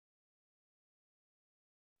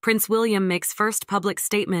Prince William makes first public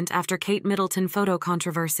statement after Kate Middleton photo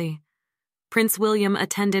controversy. Prince William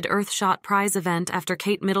attended Earthshot Prize event after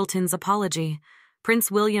Kate Middleton's apology. Prince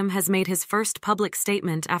William has made his first public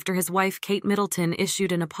statement after his wife Kate Middleton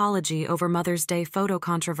issued an apology over Mother's Day photo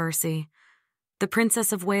controversy. The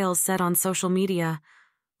Princess of Wales said on social media,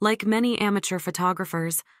 "Like many amateur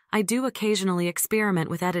photographers, I do occasionally experiment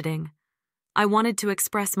with editing. I wanted to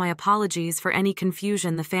express my apologies for any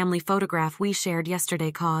confusion the family photograph we shared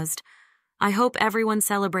yesterday caused. I hope everyone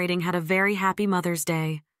celebrating had a very happy Mother's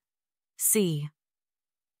Day." See.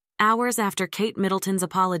 Hours after Kate Middleton's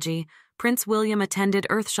apology, Prince William attended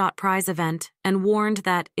Earthshot Prize event and warned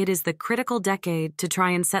that it is the critical decade to try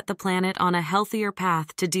and set the planet on a healthier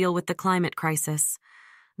path to deal with the climate crisis.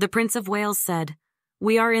 The Prince of Wales said,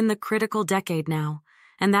 "We are in the critical decade now,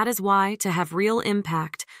 and that is why, to have real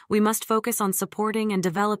impact, we must focus on supporting and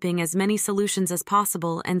developing as many solutions as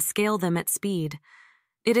possible and scale them at speed.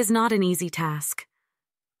 It is not an easy task.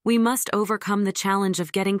 We must overcome the challenge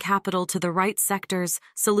of getting capital to the right sectors,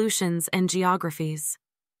 solutions, and geographies."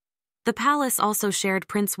 The palace also shared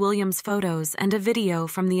Prince William's photos and a video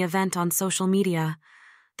from the event on social media.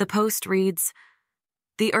 The post reads,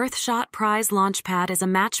 "The Earthshot Prize Launchpad is a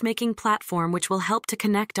matchmaking platform which will help to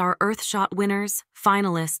connect our Earthshot winners,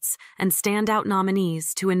 finalists, and standout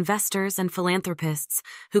nominees to investors and philanthropists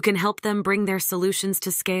who can help them bring their solutions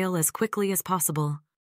to scale as quickly as possible.